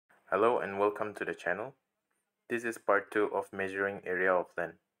Hello and welcome to the channel. This is part 2 of measuring area of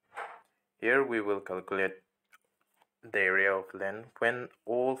land. Here we will calculate the area of land when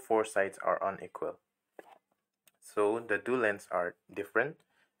all four sides are unequal. So the two lengths are different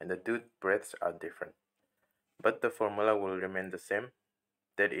and the two breadths are different. But the formula will remain the same,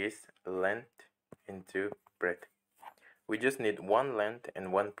 that is length into breadth. We just need one length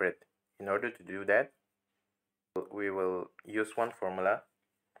and one breadth. In order to do that, we will use one formula.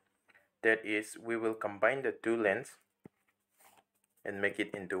 That is, we will combine the two lengths and make it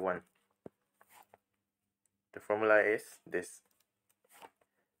into one. The formula is this.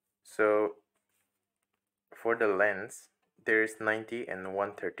 So for the lengths, there is 90 and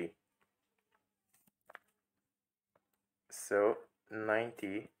 130. So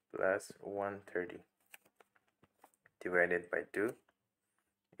 90 plus 130 divided by 2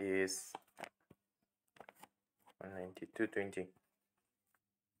 is 190. 220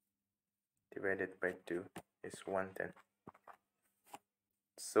 divided by 2 is 110.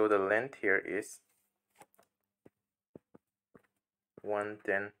 So the length here is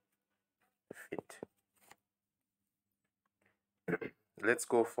 110 feet. Let's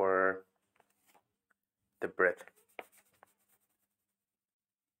go for the breadth.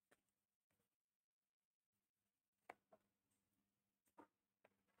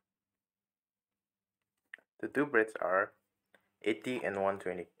 The two breadths are 80 and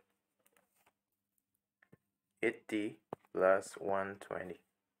 120. 80 plus 120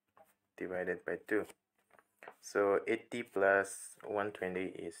 divided by 2. So 80 plus 120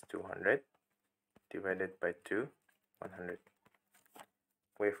 is 200 divided by 2, 100.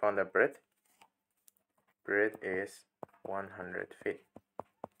 We found the breadth. Breadth is 100 feet.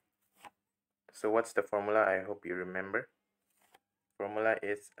 So what's the formula? I hope you remember. Formula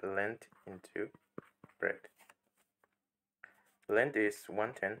is length into breadth. Length is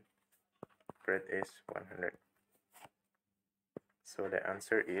 110, breadth is 100. So the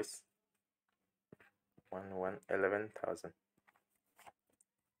answer is 11,000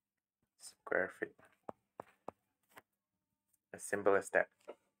 square feet. As simple as that.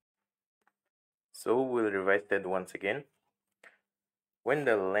 So we'll revise that once again. When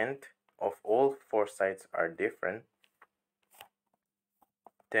the length of all four sides are different,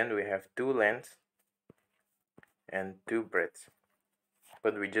 then we have two lengths and two breadths.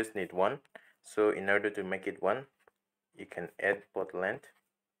 But we just need one. So in order to make it one, you can add both length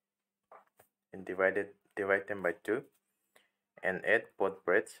and divide them by 2 and add both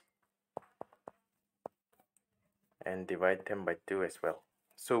breadths and divide them by 2 as well.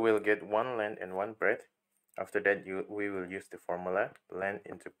 So we'll get one length and one breadth. After that, we will use the formula length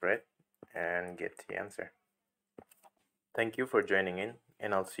into breadth and get the answer. Thank you for joining in,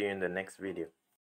 and I'll see you in the next video.